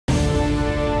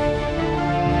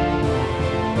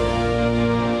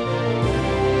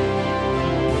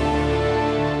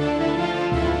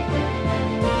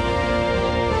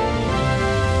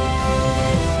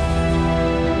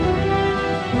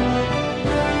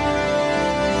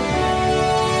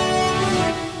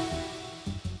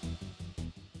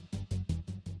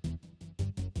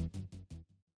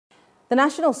The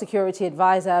National Security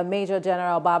Advisor, Major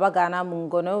General Babagana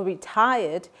Monguno,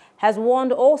 retired, has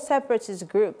warned all separatist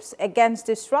groups against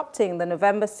disrupting the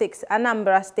November 6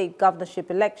 Anambra State governorship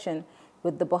election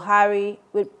with President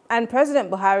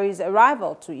Buhari's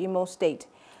arrival to Imo State.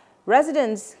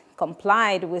 Residents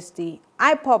complied with the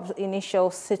IPOB's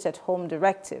initial sit-at-home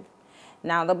directive.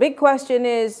 Now, the big question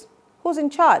is, who's in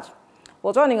charge?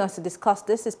 Well, joining us to discuss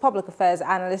this is Public Affairs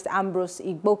Analyst Ambrose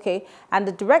Igboke and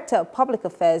the Director of Public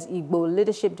Affairs, Igbo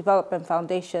Leadership Development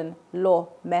Foundation, Law,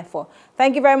 Mefor.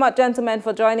 Thank you very much, gentlemen,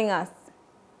 for joining us.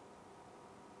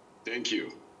 Thank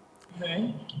you.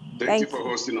 Thank you for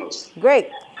hosting us. Great.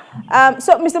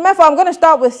 So, Mr. Mefor, I'm going to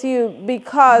start with you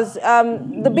because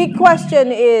the big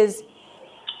question is,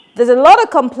 there's a lot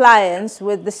of compliance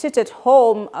with the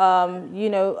sit-at-home,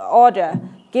 order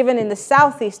given in the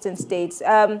southeastern states.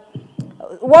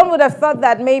 One would have thought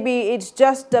that maybe it's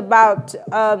just about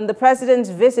the president's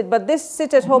visit, but this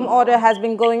sit-at-home order has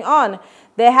been going on.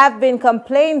 There have been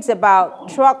complaints about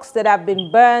trucks that have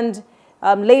been burned,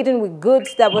 laden with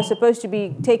goods that were supposed to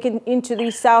be taken into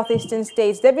these southeastern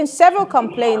states. There have been several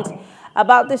complaints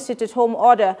about this sit-at-home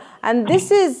order, and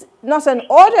this is not an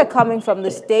order coming from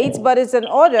the states, but it's an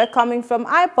order coming from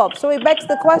IPOB. So it begs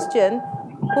the question,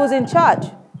 who's in charge?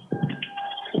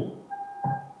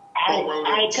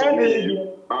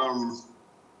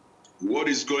 What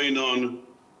is going on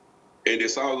in the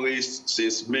Southeast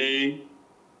since May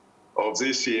of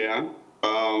this year,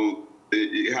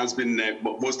 it has been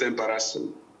most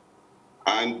embarrassing.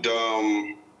 And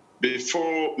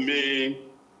before May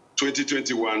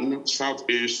 2021,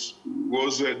 Southeast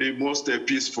was the most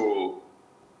peaceful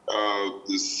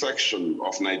section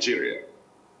of Nigeria.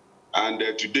 And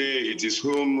today it is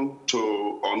home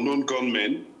to unknown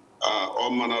gunmen, all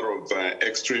manner of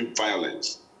extreme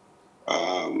violence.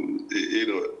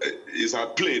 Is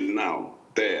at play now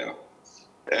there.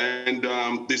 And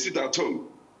they sit at home.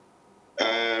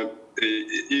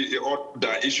 The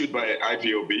order issued by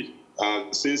IPOB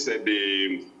since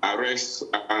the arrest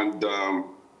and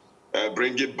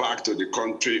bring it back to the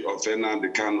country of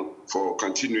N.S.A for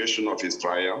continuation of his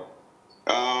trial.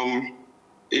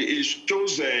 It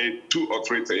shows 2 or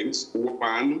 3 things.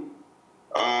 One,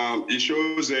 it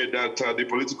shows that the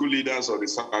political leaders of the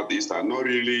Southeast are not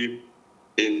really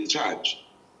in charge.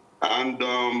 And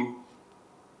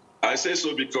I say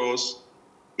so because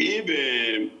if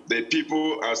the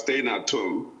people are staying at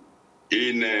home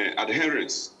in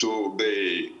adherence to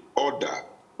the order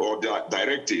or the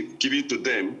directive given to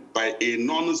them by a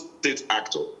non-state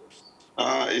actor,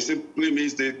 it simply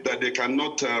means that they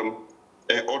cannot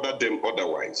order them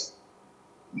otherwise.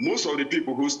 Most of the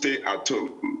people who stay at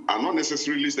home are not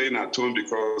necessarily staying at home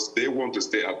because they want to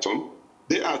stay at home.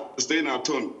 They are staying at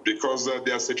home because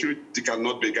their security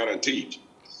cannot be guaranteed.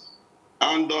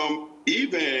 And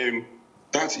if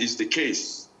that is the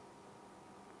case,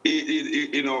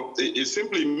 it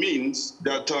simply means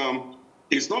that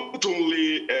it's not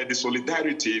only the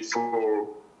solidarity for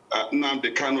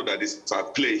Nnamdi Kanu that is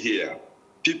at play here.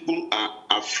 People are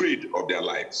afraid of their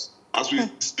lives. As we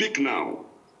speak now,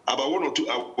 about 1 or 2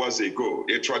 hours ago,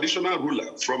 a traditional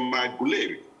ruler from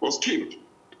Guleri was killed.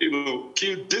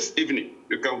 Killed this evening.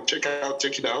 You can check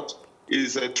it out.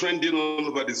 It's trending all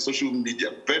over the social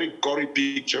media. Very gory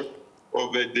picture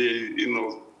of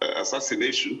the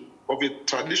assassination of a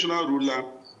traditional ruler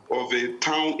of a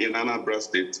town in Anambra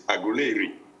State,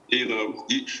 Aguleri.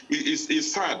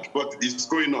 It's sad, but it's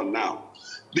going on now.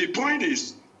 The point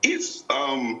is, if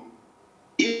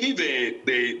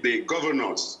the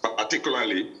governors,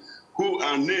 particularly, who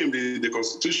are named in the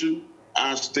Constitution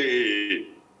as the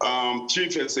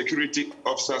chief security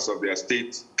officers of their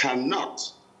state, cannot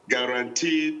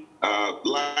guarantee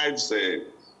lives,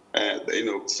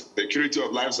 security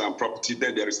of lives and property,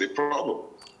 then there is a problem.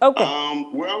 Okay.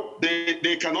 Well,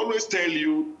 they can always tell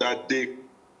you that they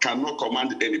cannot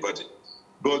command anybody,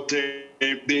 but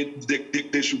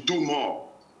they should do more.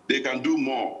 They can do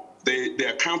more.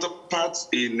 Their counterparts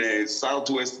in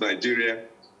southwest Nigeria,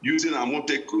 using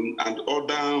Amotekun and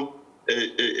other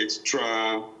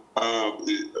extra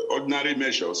ordinary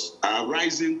measures, are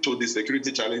rising to the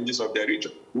security challenges of their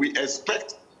region. We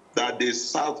expect that the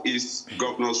Southeast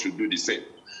governors should do the same.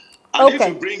 And if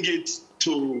you bring it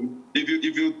to,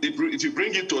 if you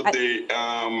bring it to the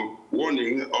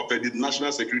warning of the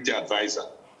National Security Advisor,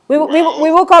 we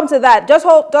will come to that. Just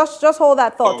hold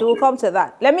that thought. Okay. We will come to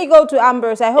that. Let me go to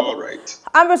Ambrose. I hope. All right.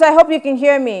 Ambrose, I hope you can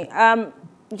hear me.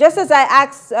 Just as I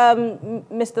asked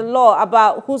Mr. Law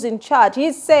about who's in charge,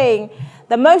 he's saying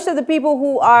that most of the people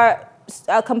who are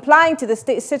complying to the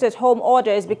sit-at-home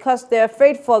order is because they're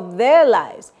afraid for their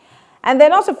lives. And they're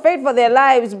not afraid for their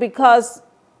lives because,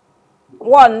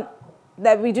 one,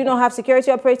 that we do not have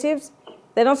security operatives.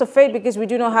 They're not afraid because we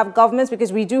do not have governments,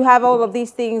 because we do have all of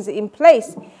these things in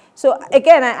place. So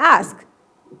again, I ask,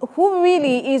 who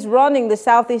really is running the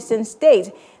southeastern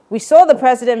state? We saw the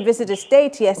president visit a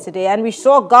state yesterday, and we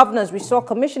saw governors, we saw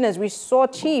commissioners, we saw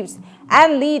chiefs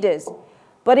and leaders.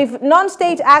 But if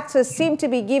non-state actors seem to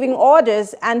be giving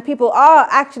orders and people are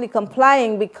actually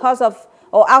complying because of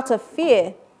or out of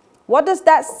fear, what does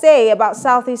that say about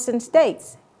southeastern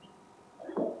states?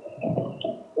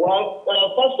 Well,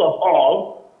 first of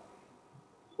all,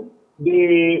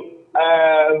 the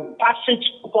passage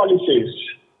policies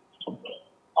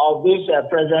of this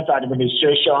present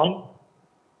administration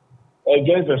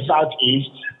against the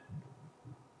Southeast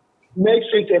makes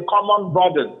it a common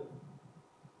burden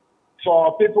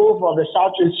for people from the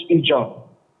Southeast region.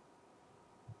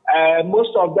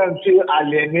 Most of them feel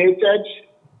alienated.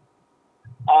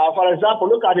 For example,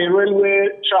 look at the railway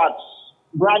tracks,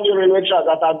 brand new railway tracks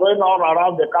that are going on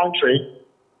around the country.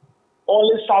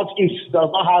 Only Southeast does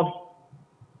not have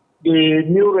the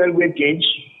new railway gauge.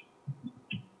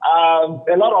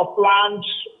 A lot of planned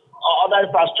other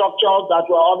infrastructures that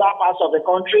were other parts of the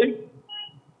country,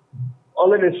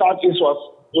 only the Southeast was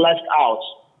left out.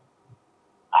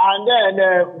 And then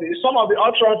some of the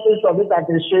utterances of this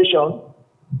administration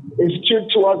is skewed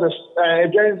towards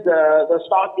against the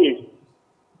Southeast.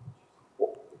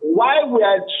 While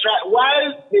the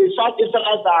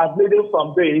Southeasterners are bleeding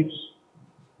from this,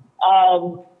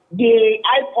 the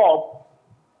IPOB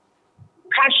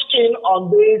cashed in on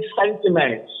these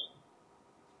sentiments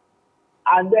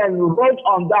and then wrote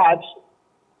on that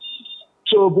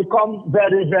to become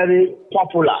very, very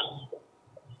popular.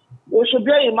 We should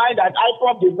bear in mind that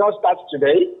IPOB did not start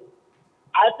today.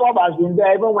 IPOB has been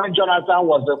there even when Jonathan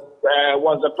was the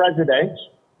president.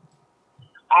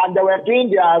 And they were doing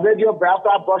their radio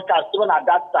broadcast even at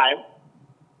that time.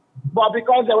 But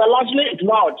because they were largely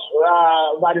ignored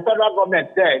by the federal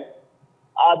government then,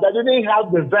 they didn't have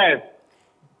the verve.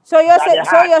 So you're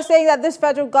saying that this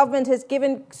federal government has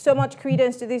given so much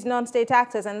credence to these non-state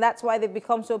actors, and that's why they've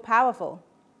become so powerful?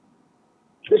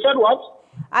 You said what?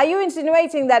 Are you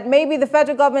insinuating that maybe the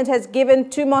federal government has given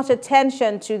too much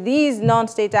attention to these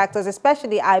non-state actors,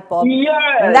 especially IPOB,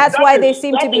 and that's why they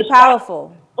seem to be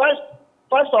powerful?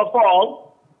 First of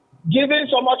all, giving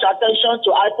so much attention to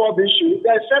IPOB issue,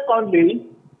 then secondly,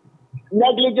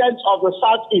 negligence of the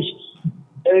Southeast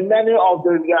in many of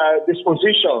the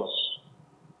dispositions.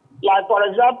 Like, for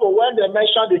example, when they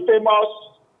mentioned the famous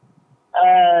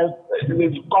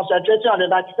concentration on the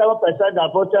 97% that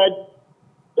voted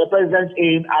the president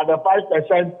in and the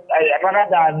 5%, rather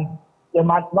than they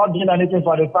might not doing anything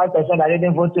for the 5% that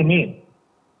didn't vote him in.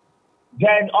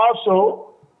 Then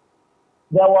also,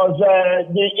 there was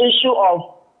the issue of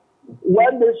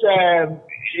when this,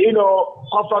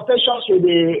 confrontations with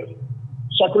the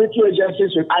security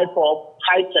agencies with IPOB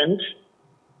heightened,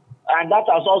 and that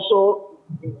has also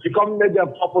become made them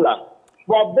popular.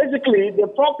 But basically, the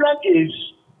problem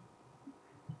is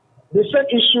the same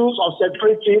issues of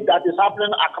security that is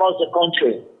happening across the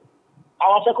country.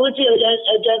 Our security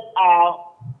agents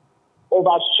are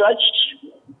overstretched,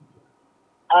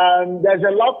 and there's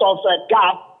a lot of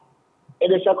gap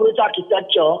in the security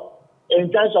architecture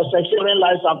in terms of securing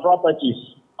lives and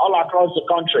properties all across the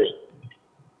country.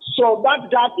 So that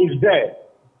gap is there,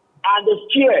 and the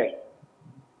fear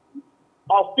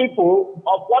of people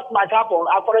of what might happen.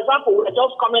 For example, we're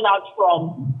just coming out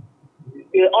from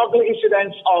the ugly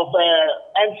incidents of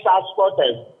N.S.A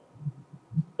protest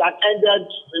that ended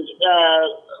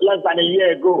less than a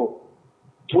year ago.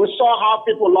 We saw how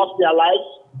people lost their lives.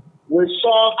 We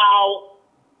saw how,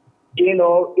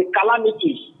 the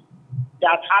calamities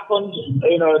that happened,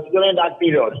 during that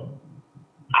period.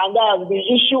 And the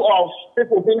issue of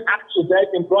people being hacked to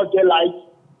death in broad daylight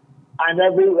and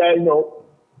everywhere,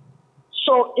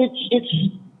 So it's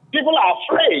people are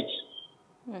afraid.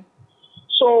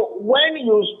 So when a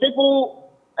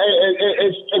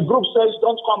group says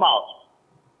don't come out,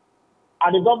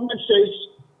 and the government says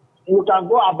you can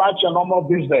go about your normal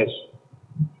business,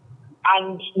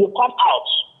 and you come out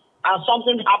and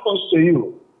something happens to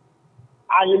you,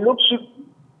 and you look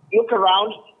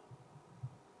around,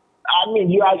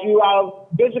 you are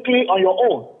basically on your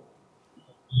own.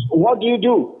 What do you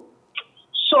do?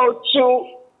 So to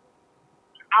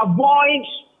avoid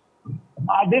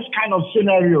this kind of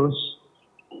scenarios,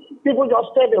 people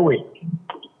just stayed away.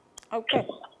 Okay.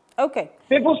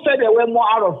 People stayed away more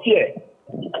out of fear.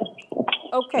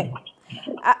 Okay.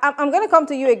 I'm going to come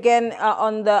to you again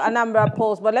on the Anambra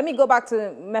polls, but let me go back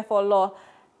to Mefor law.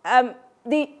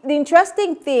 the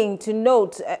interesting thing to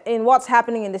note in what's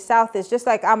happening in the South is, just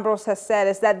like Ambrose has said,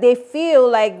 is that they feel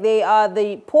like they are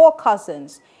the poor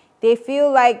cousins. They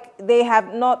feel like they've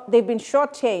been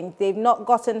shortchanged. They've not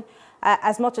gotten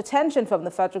as much attention from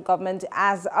the federal government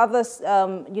as other,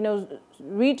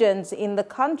 regions in the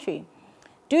country.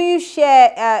 Do you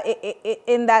share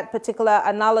in that particular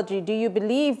analogy? Do you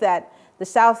believe that the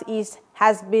Southeast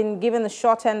has been given the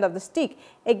short end of the stick?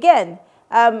 Again,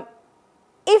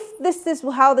 if this is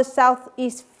how the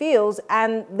Southeast feels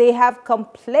and they have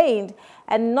complained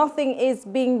and nothing is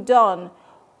being done,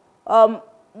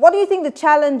 what do you think the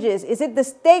challenge is? Is it the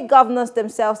state governors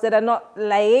themselves that are not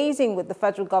liaising with the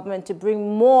federal government to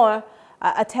bring more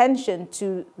attention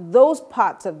to those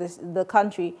parts of the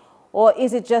country? Or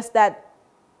is it just that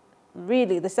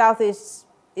really the Southeast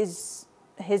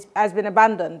has been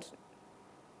abandoned?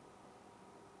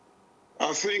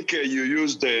 I think you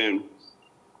used the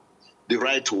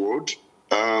right word.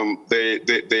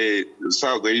 The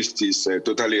Southeast is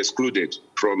totally excluded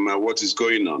from what is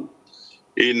going on.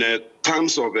 In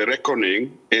terms of a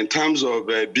reckoning, in terms of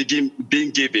being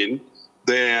given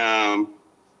the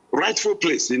rightful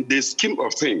place in the scheme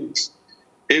of things.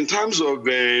 In terms of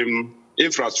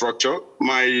infrastructure,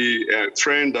 my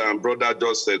friend and brother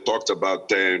just talked about,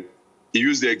 he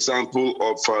used the example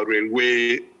of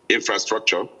railway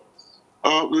infrastructure.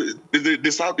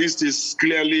 The Southeast is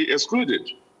clearly excluded.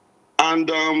 And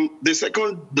the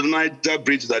second, the Niger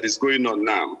Bridge that is going on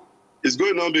now, is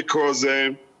going on because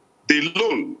the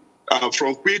loan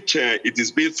from which it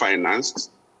is being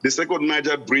financed, the second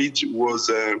Niger Bridge was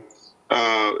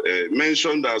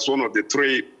mentioned as one of the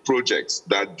 3 projects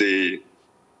that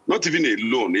not even a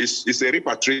loan, it's a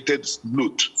repatriated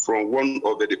loot from one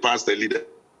of the past leaders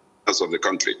of the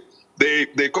country.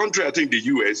 The country, I think the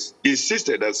US,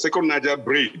 insisted that second Niger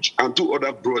Bridge and 2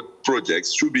 other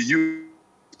projects should be used,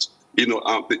 they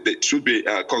should be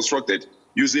constructed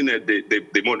using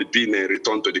the money being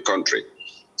returned to the country.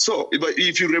 So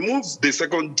if you remove the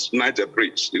second Niger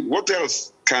Bridge, what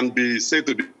else can be said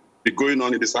to be going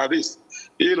on in the Southeast?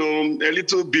 A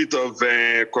little bit of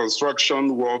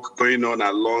construction work going on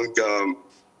along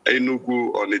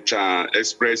Enugu-Onitsha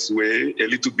Expressway, a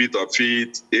little bit of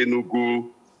it, Enugu,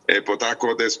 Port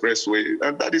Harcourt Expressway,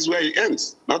 and that is where it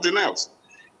ends, nothing else.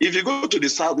 If you go to the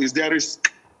Southeast, there is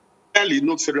barely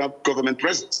no federal government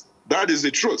presence. That is the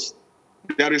truth.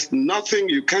 There is nothing,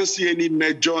 you can't see any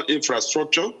major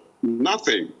infrastructure,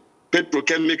 nothing.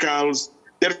 Petrochemicals,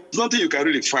 there's nothing you can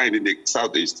really find in the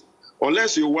Southeast.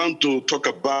 Unless you want to talk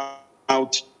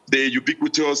about the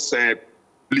ubiquitous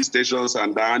police stations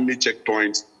and the army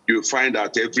checkpoints you find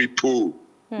at every pool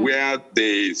where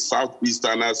the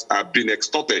Southeasterners have been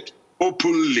extorted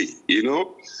openly,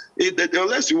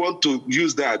 unless you want to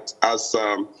use that as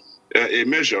a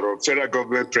measure of federal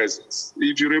government presence.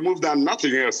 If you remove that,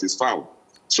 nothing else is found.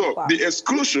 So the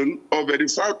exclusion of the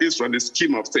Southeast from the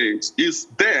scheme of things is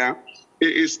there.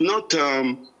 It's not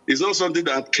something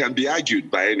that can be argued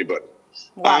by anybody.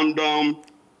 Wow. And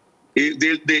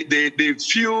the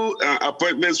few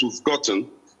appointments we've gotten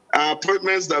are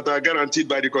appointments that are guaranteed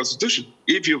by the Constitution.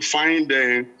 If you find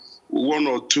 1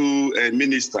 or 2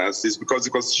 ministers, it's because the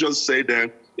Constitution said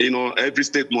that every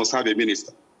state must have a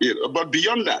minister. But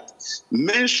beyond that,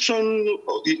 mention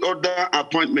the other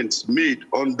appointments made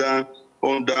under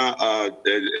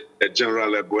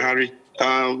General Buhari,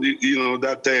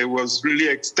 that was really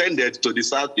extended to the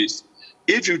Southeast.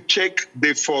 If you check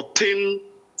the 14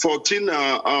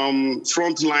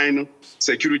 frontline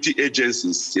security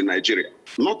agencies in Nigeria,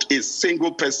 not a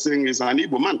single person is an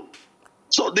Igbo man.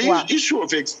 So the issue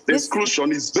of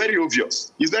exclusion is very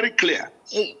obvious. It's very clear.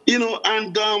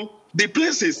 And the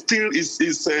place is still is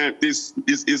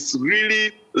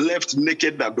really left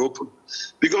naked and open,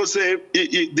 because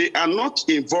they are not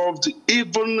involved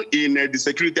even in the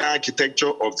security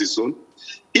architecture of the zone.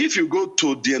 If you go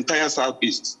to the entire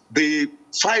Southeast, the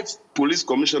 5 police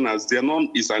commissioners, none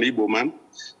is an Igbo man.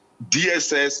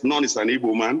 DSS, none is an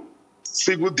Igbo man.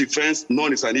 Civil defense,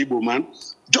 none is an Igbo man.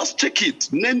 Just check it,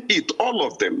 name it, all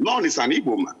of them. None is an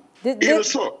Igbo man. At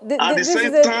the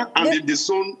center and in the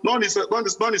zone, none is an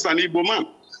Igbo man.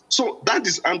 So that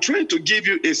is, I'm trying to give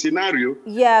you a scenario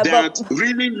that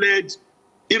really led,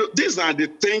 these are the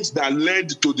things that led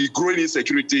to the growing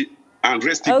insecurity and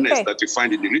restiveness that you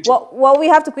find in the region. Well, we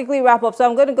have to quickly wrap up. So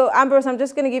I'm going to go, Ambrose, I'm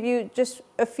just going to give you just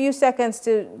a few seconds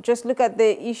to just look at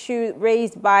the issue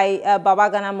raised by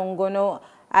Babagana Monguno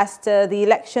as to the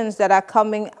elections that are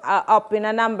coming up in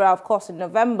Anambra, of course, in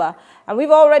November. And we've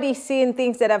already seen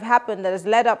things that have happened that has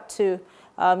led up to,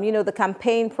 the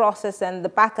campaign process and the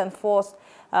back and forth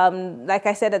Like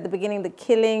I said at the beginning, the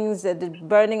killings, the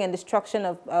burning and destruction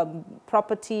of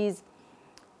properties.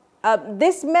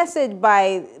 This message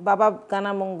by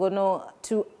Babagana Monguno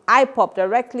to IPOB,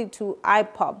 directly to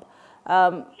IPOB,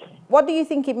 what do you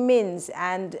think it means,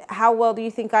 and how well do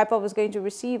you think IPOB is going to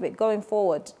receive it going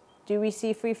forward? Do we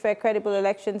see free, fair, credible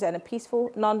elections and a peaceful,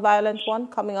 non-violent one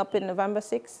coming up in November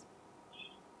 6th?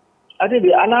 I think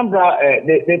the Anambra,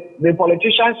 the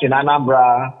politicians in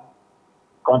Anambra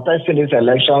contesting these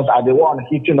elections are the ones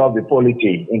heating up the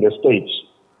polity in the state.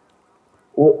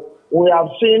 We have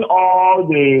seen all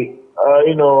the,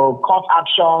 court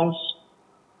actions,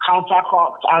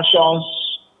 counter-court actions,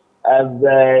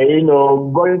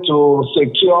 going to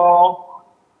secure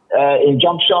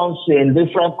injunctions in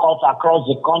different courts across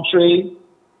the country,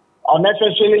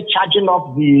 unnecessarily charging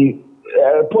up the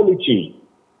polity.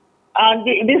 And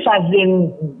this has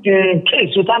been the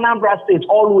case with Anambra State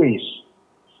always.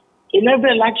 In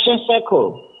every election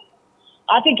cycle,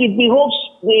 I think it behoves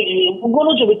we're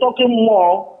going to be talking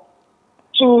more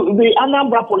to the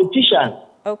Anambra politicians.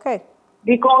 Okay.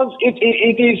 Because it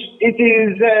is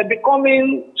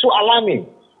becoming too alarming.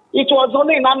 It was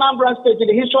only in Anambra State in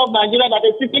the history of Nigeria that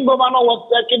a sitting governor was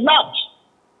kidnapped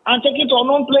and taken to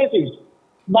unknown places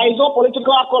by his own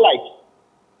political acolytes.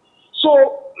 So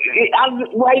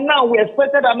right now we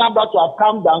expected Anambra to have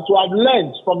come down, to have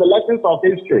learned from the lessons of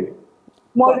history.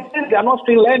 But they are not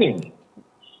still learning.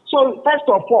 So first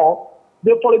of all,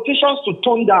 the politicians to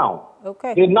tone down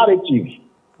the narrative.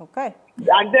 Okay.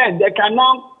 And then they can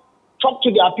now talk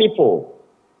to their people.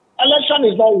 Election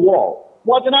is not war.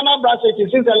 What in Anambra State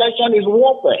is, this election is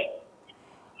warfare.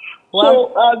 Well,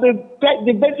 so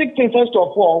the basic thing, first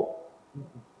of all,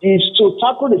 is to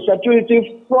tackle the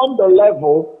security from the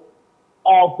level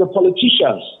of the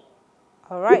politicians.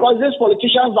 All right. Because these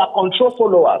politicians are control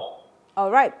followers. All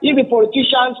right. If the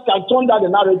politicians can tone down the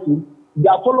narrative,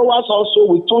 their followers also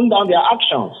will tone down their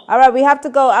actions. All right, we have to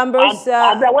go, Ambrose.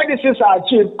 And then when this is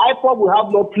achieved, IPOB will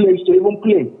have no place to even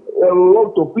play,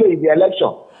 role to play in the election.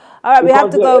 All right, we have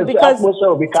to go because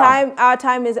our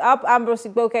time is up. Ambrose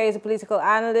Igboke is a political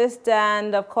analyst,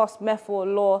 and of course, Mefor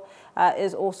Law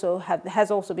has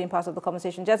also been part of the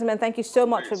conversation. Gentlemen, thank you so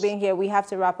much for being here. We have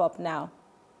to wrap up now.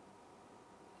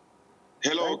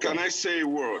 Hello, can I say a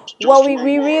word? Well,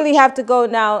 we really have to go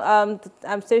now.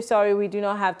 I'm so sorry, we do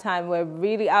not have time. We're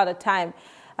really out of time.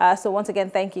 So once again,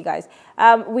 thank you guys.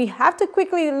 We have to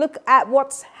quickly look at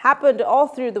what's happened all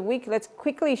through the week. Let's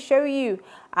quickly show you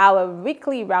our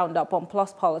weekly roundup on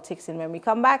Plus Politics. And when we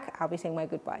come back, I'll be saying my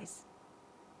goodbyes.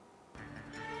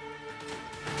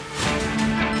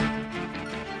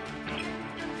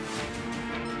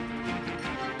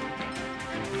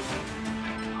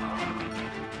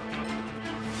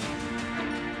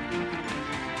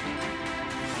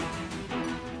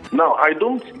 Now, I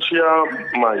don't share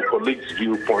my colleague's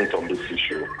viewpoint on this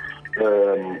issue.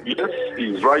 Yes,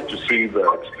 he's right to say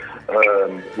that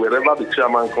wherever the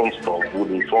chairman comes from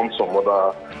would inform some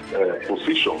other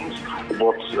positions,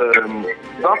 but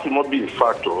that will not be a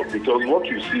factor, because what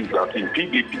you see is that in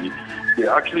PDP, they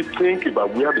actually think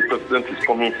about where the president is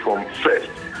coming from first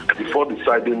before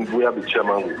deciding where the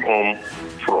chairman will come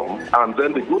from, and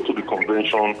then they go to the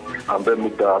convention and then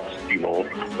make that, a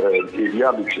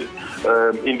reality.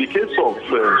 In the case of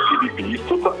PDP,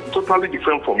 it's totally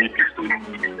different from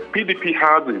EPC. PDP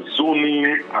has a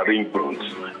zoning arrangement,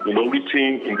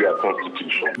 written in their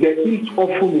constitution. There is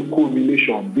often a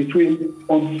correlation between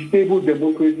unstable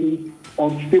democracy,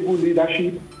 unstable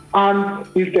leadership, and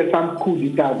incessant coup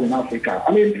d'etats in Africa.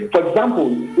 I mean, for example,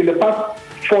 in the past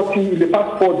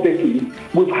 4 decades,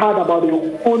 we've had about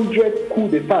 100 coup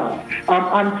d'etats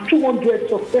and 200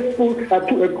 successful,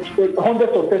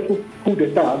 100 successful coup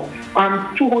d'etats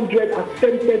and 200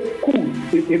 attempted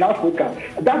coups in Africa.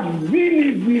 That's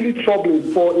really, really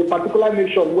troubling for a particular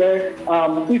nation where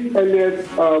its earliest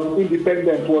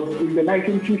independence was in the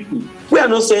 1950s. We are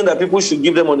not saying that people should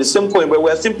give them on the same coin, but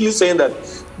we are simply saying that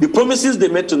the promises they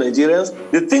made to Nigerians,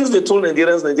 the things they told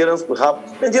Nigerians will have,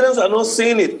 Nigerians are not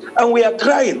saying it, and we are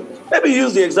crying. Let me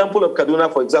use the example of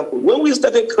Kaduna, for example. When we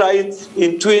started crying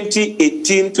in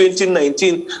 2018,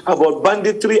 2019 about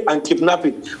banditry and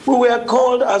kidnapping, we were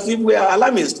called as if we are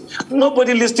alarmists.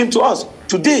 Nobody listened to us.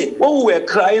 Today, what we were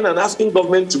crying and asking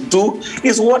government to do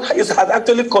is what has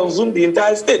actually consumed the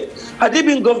entire state. Had it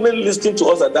been government listening to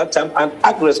us at that time and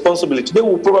act responsibly, today we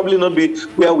will probably not be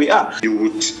where we are. You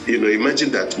would,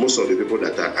 imagine that most of the people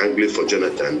that are angry for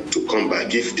Jonathan to come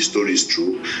back, if the story is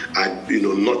true, are,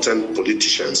 northern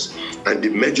politicians. And the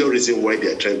major reason why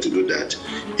they are trying to do that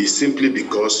is simply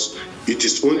because it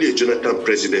is only a Jonathan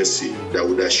presidency that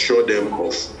would assure them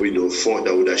of,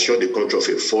 that would assure the country of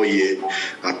a 4-year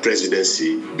presidency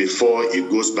presidency before he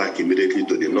goes back immediately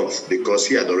to the north, because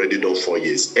he had already done 4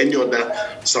 years. Any other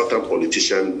southern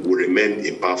politician will remain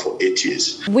in power for 8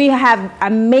 years. We have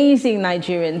amazing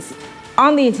Nigerians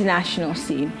on the international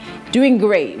scene, doing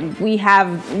great. We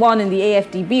have one in the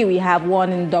AFDB, we have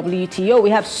one in WTO. We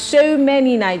have so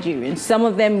many Nigerians. Some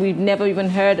of them we've never even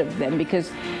heard of them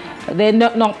because they're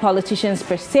not politicians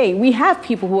per se. We have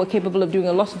people who are capable of doing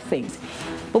a lot of things.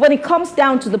 But when it comes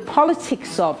down to the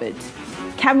politics of it,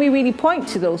 can we really point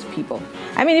to those people?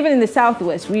 I mean, even in the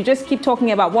Southwest, we just keep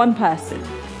talking about one person.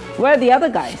 Where are the other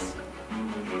guys?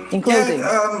 In closing.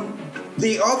 Yeah,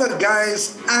 the other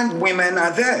guys and women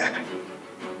are there.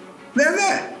 They're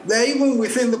there. They're even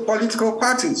within the political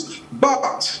parties.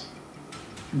 But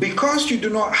because you do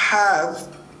not have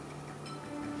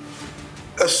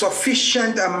a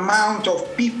sufficient amount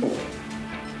of people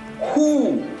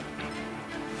who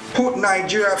put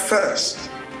Nigeria first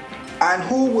and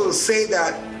who will say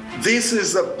that this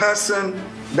is the person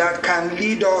that can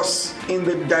lead us in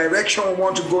the direction we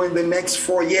want to go in the next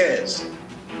 4 years,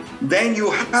 then you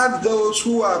have those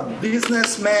who are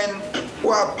businessmen, who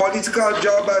are political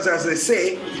jobbers, as they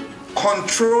say,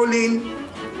 controlling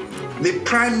the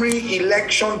primary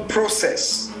election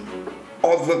process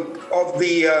of the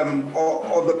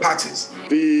parties.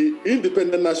 The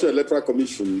Independent National Electoral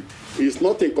Commission is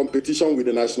not in competition with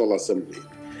the National Assembly.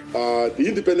 The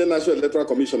Independent National Electoral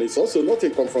Commission is also not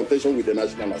in confrontation with the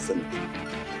National Assembly.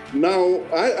 Now,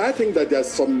 I think that there's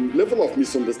some level of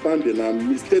misunderstanding and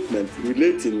misstatement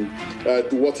relating to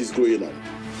what is going on.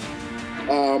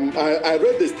 I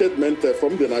read the statement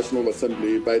from the National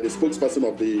Assembly by the spokesperson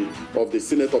of the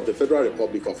Senate of the Federal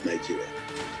Republic of Nigeria.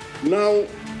 Now,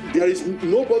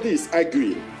 nobody is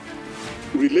arguing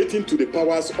relating to the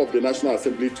powers of the National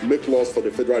Assembly to make laws for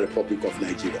the Federal Republic of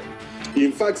Nigeria.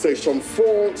 In fact, Section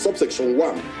 4, subsection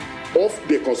 1 of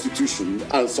the Constitution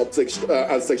and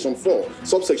Section 4,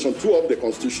 subsection 2 of the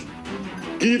Constitution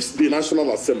gives the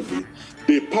National Assembly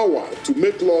the power to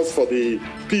make laws for the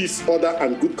peace, order,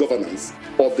 and good governance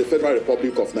of the Federal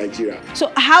Republic of Nigeria. So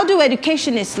how do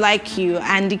educationists like you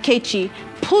and Ikechi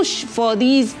push for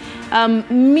these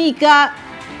meager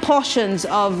portions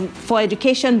for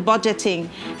education budgeting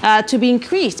to be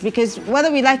increased? Because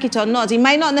whether we like it or not, it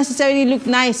might not necessarily look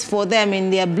nice for them in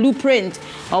their blueprint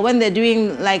or when they're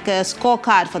doing like a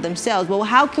scorecard for themselves. But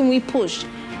how can we push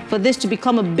for this to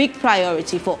become a big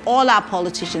priority for all our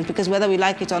politicians? Because whether we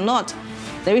like it or not,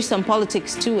 there is some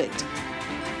politics to it.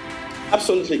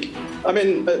 Absolutely. I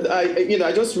mean,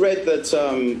 I just read that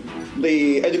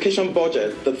the education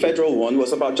budget, the federal one,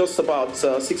 was just about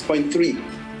 6.3.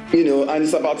 And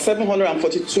it's about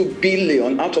 742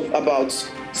 billion out of about,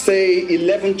 say,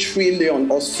 11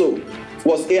 trillion or so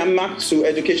was earmarked to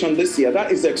education this year.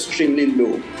 That is extremely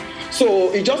low. So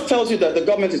it just tells you that the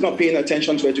government is not paying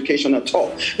attention to education at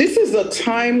all. This is the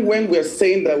time when we're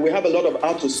saying that we have a lot of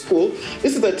out of school.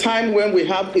 This is the time when we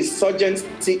have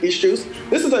insurgency issues.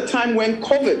 This is the time when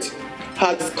COVID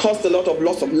has caused a lot of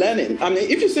loss of learning. I mean,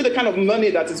 if you see the kind of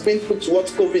money that is being put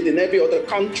towards COVID in every other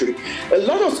country, a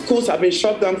lot of schools have been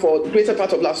shut down for the greater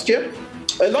part of last year.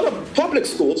 A lot of public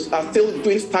schools are still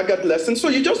doing staggered lessons. So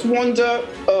you just wonder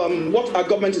what our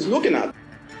government is looking at.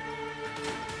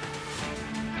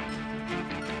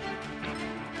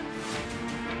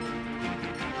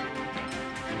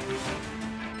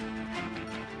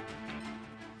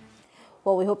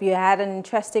 Well, we hope you had an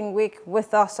interesting week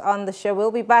with us on the show.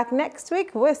 We'll be back next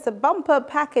week with the bumper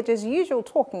package as usual,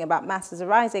 talking about masses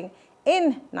arising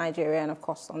in Nigeria and, of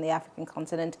course, on the African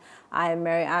continent. I am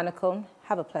Mary Anacone.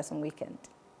 Have a pleasant weekend.